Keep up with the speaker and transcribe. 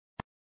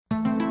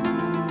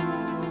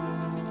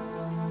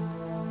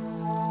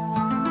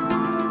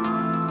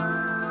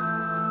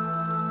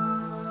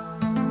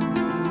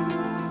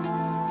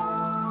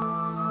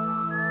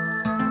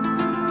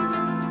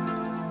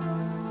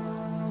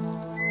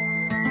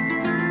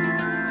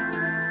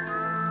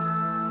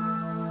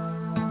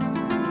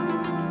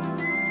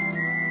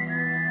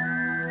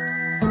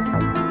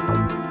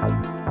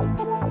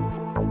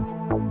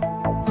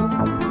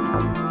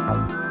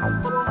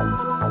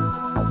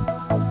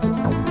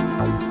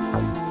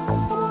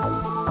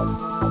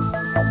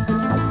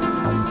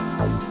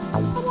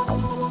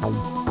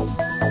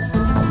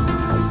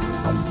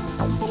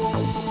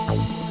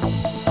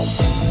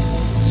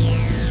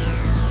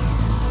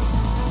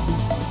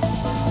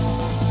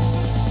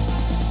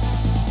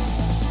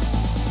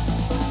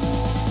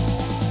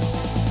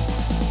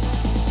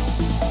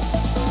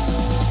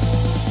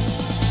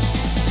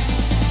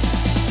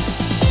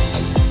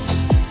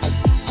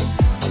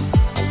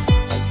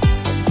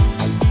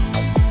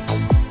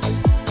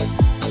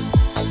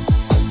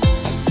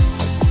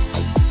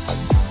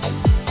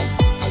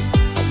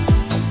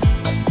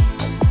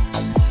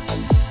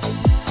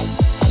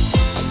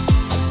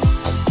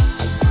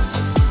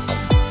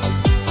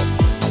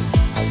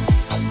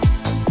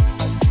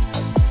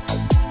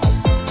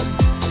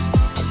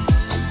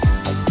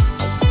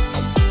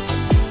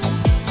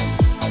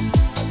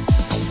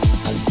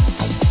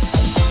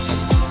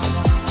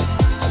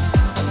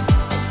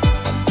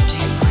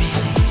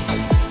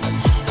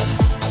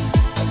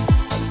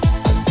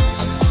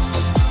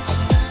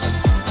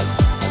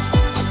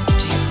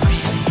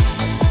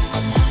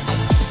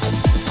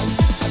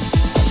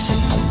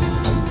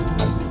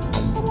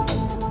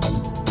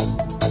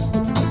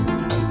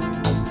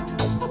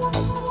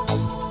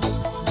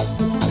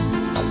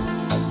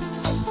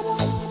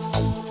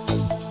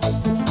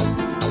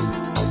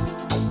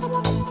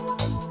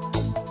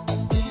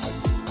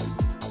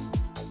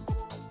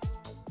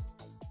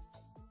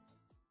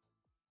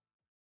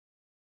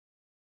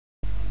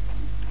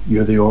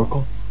You're the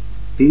Oracle?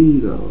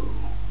 Bingo.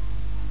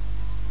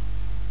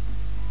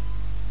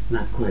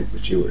 Not quite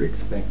what you were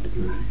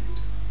expecting, right?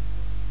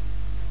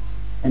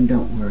 And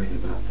don't worry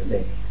about the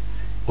days.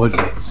 What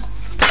days?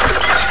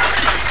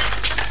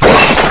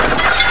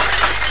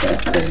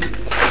 That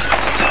days.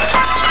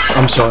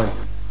 I'm sorry.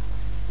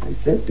 I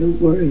said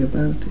don't worry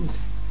about it.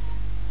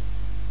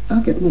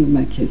 I'll get one of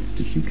my kids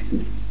to fix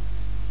it.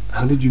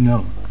 How did you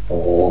know?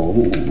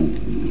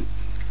 Oh.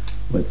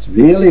 What's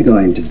really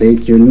going to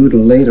bake your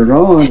noodle later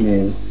on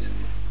is,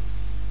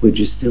 would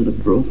you still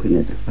have broken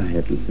it if I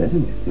hadn't said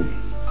anything?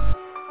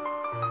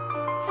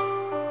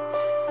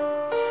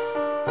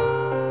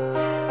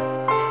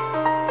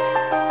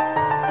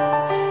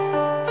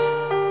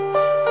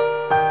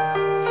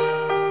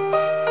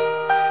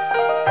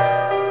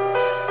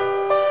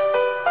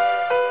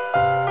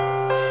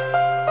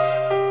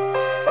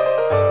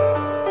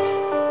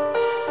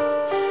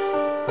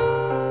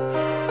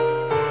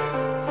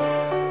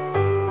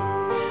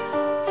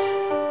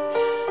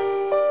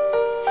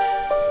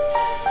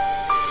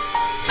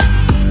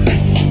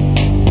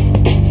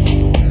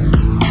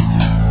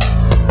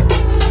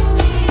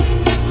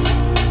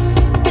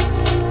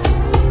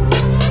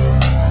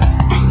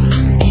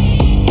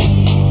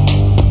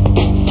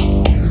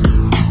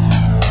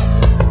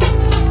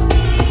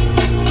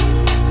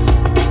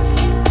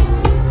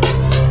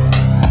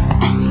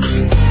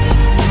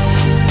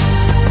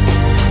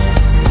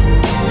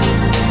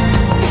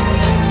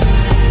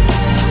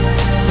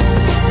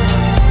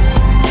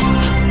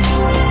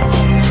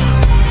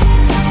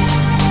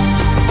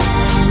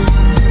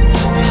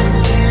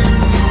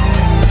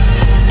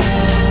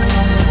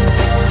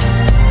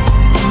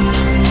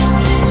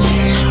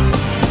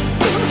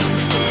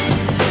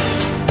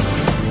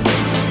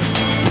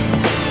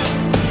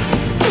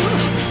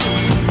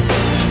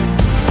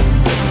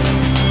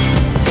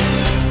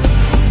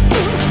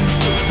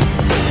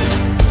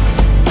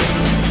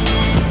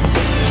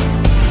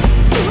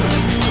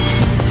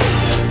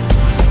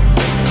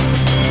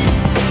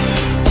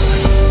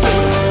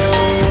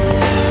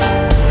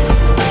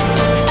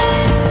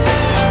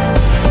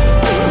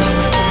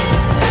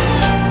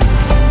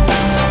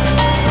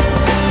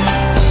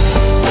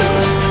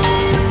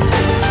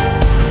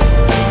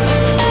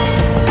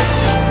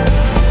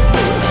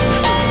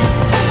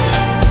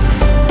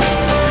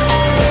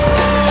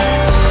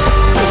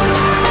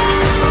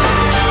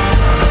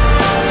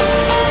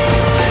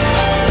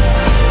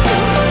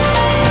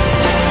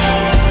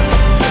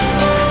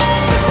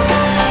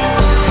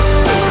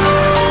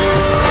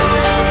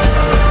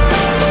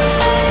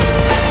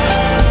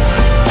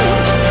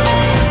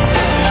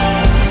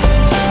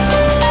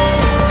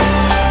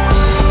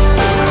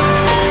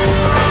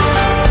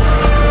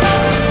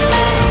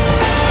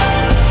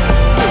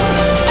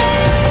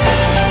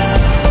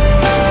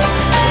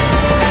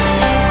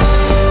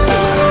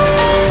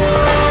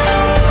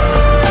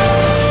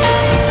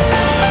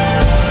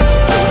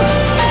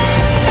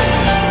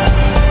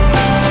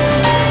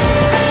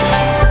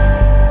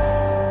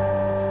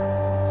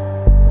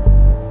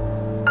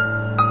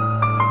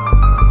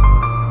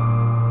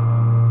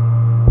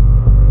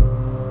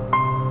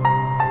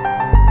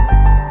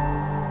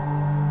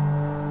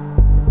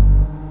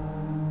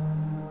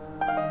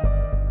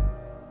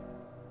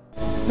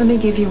 Let me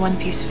give you one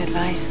piece of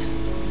advice.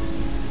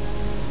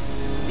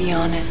 Be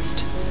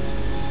honest.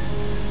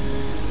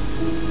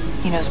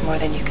 He knows more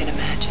than you can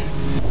imagine.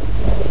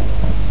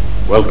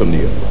 Welcome,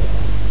 Neo.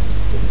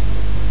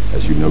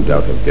 As you no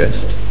doubt have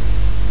guessed,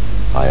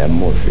 I am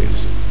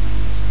Morpheus.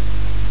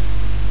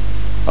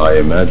 I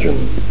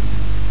imagine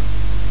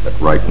that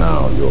right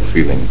now you're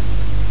feeling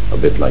a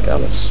bit like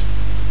Alice.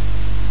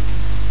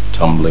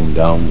 Tumbling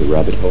down the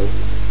rabbit hole.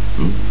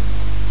 You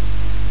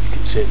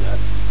can say that.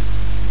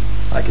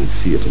 I can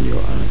see it in your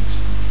eyes.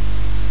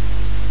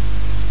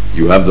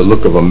 You have the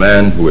look of a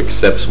man who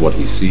accepts what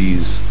he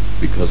sees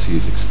because he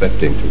is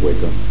expecting to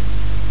wake up.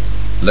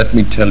 Let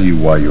me tell you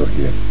why you're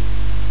here.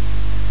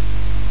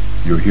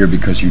 You're here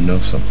because you know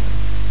something.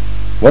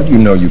 What you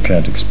know you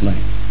can't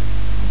explain,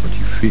 but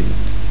you feel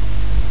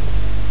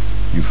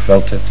it. You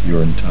felt it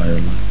your entire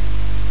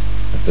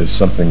life, that there's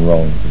something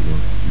wrong with the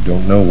world. You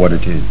don't know what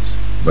it is,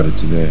 but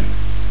it's there,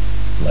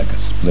 like a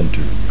splinter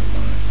in your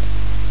mind.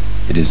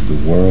 It is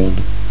the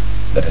world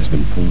that has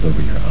been pulled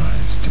over your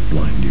eyes to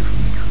blind you from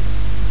the truth.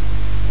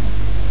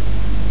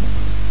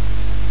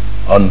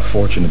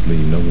 Unfortunately,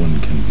 no one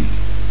can be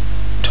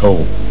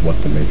told what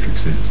the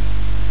Matrix is.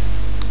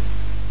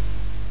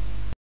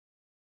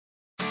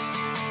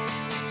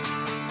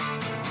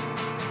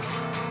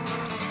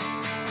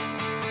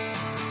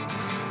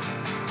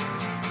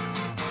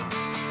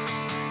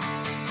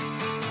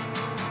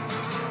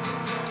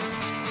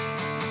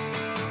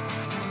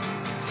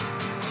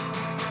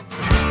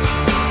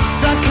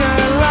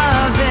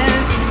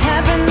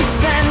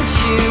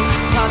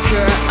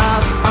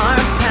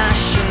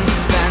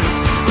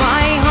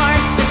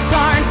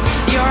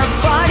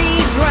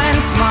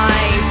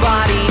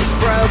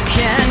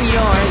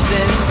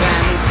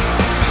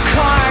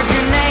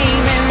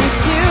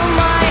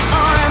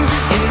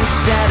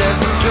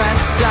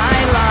 I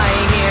lie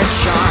here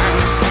charmed.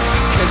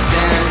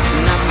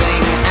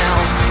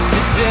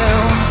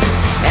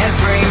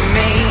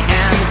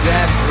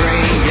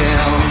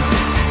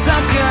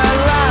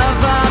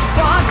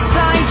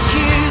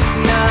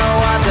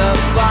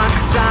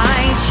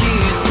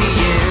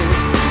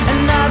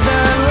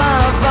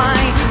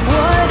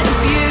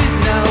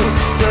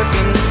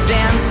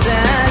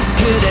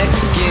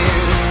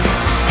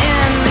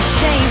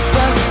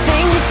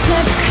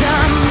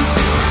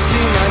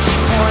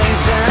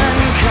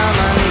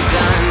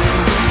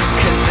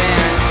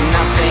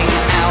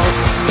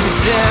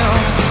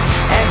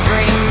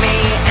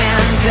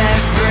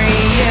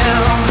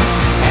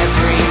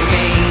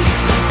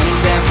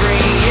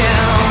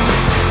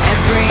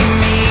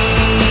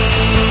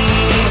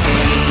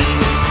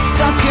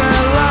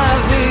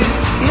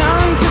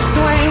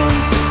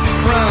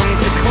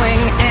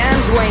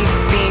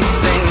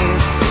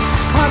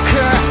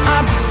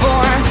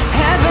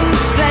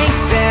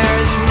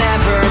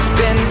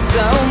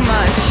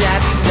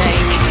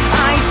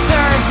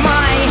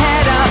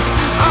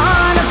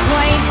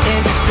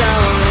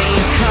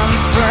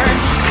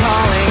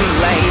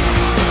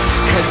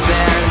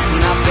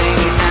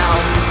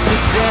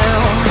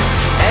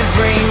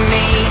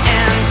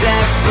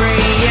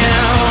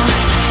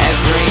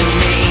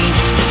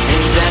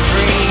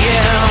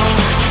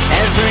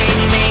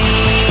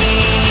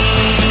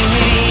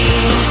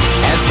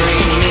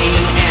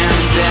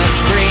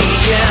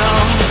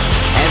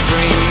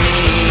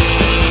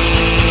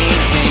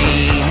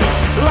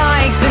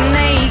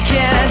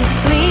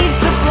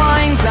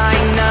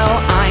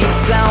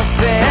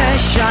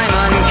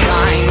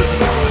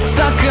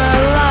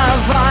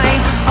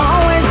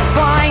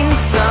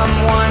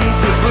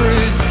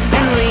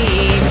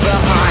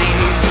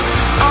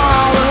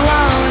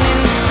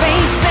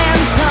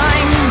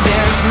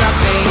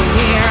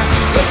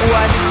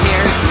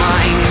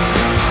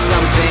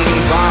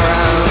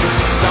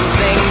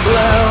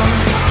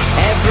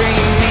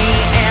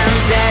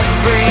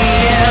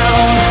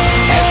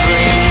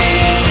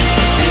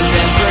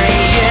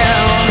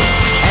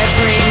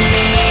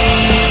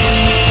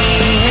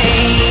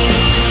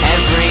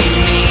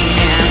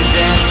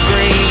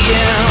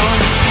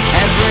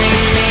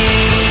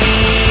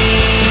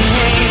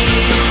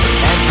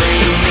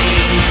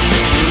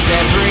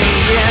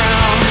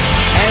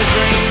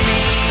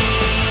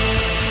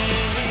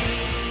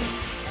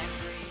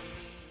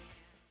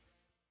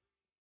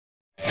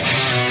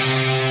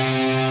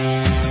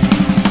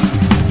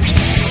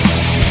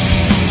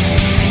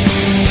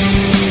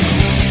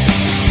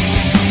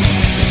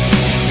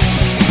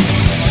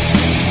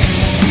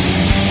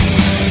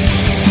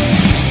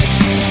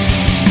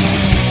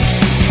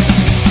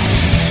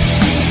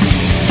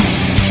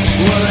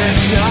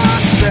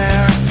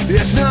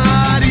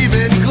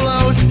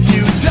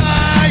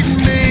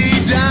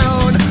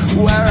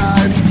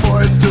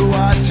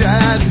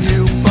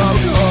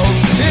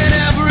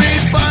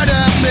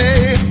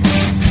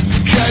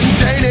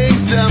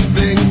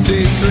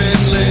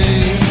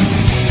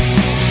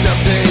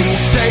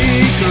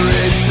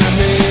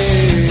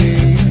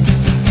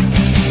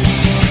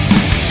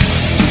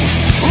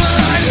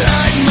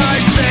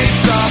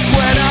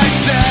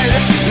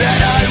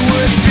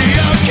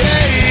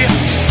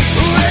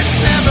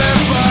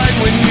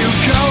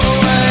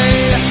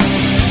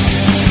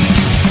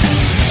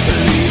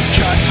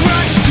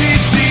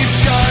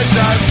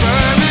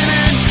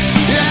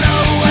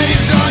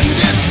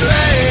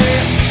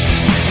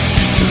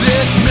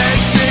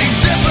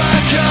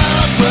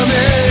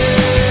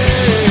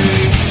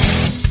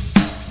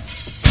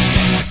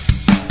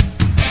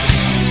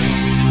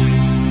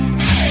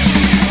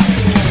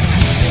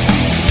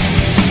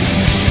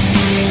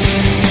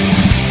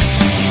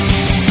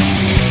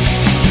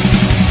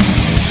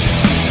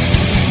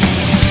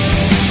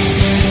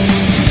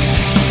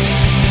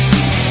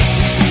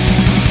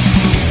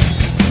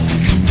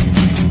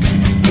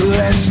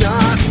 It's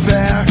not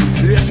fair,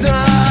 it's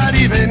not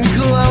even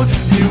close.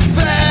 You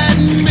fed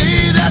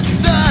me that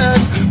sun,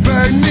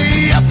 burned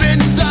me up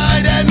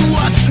inside and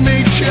watched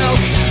me choke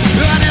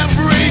on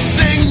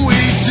everything we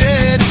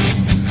did,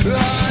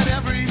 on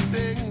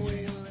everything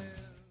we lived.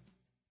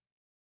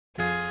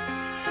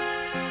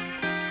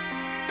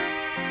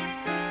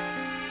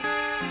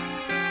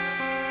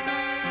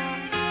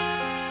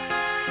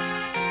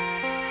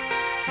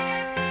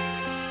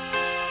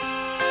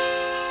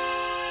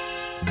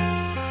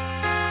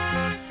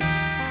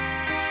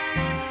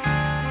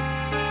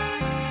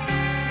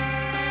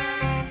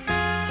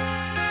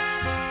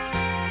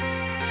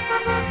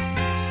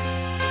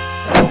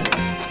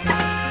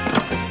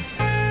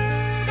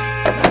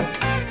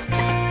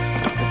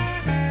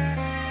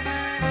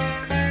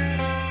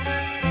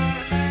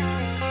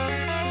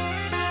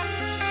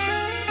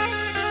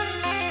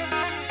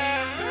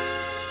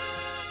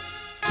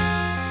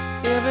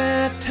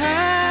 Every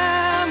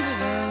time that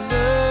I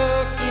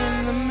look in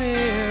the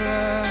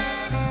mirror,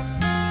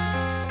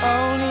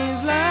 all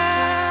these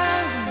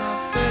lines in my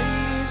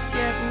face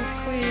getting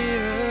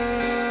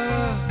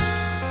clearer.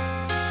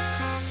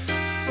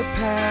 The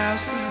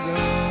past is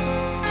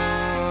gone,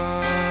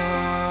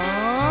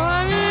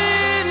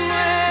 it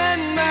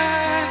went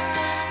by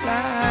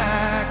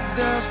like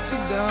dust to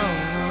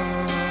dawn.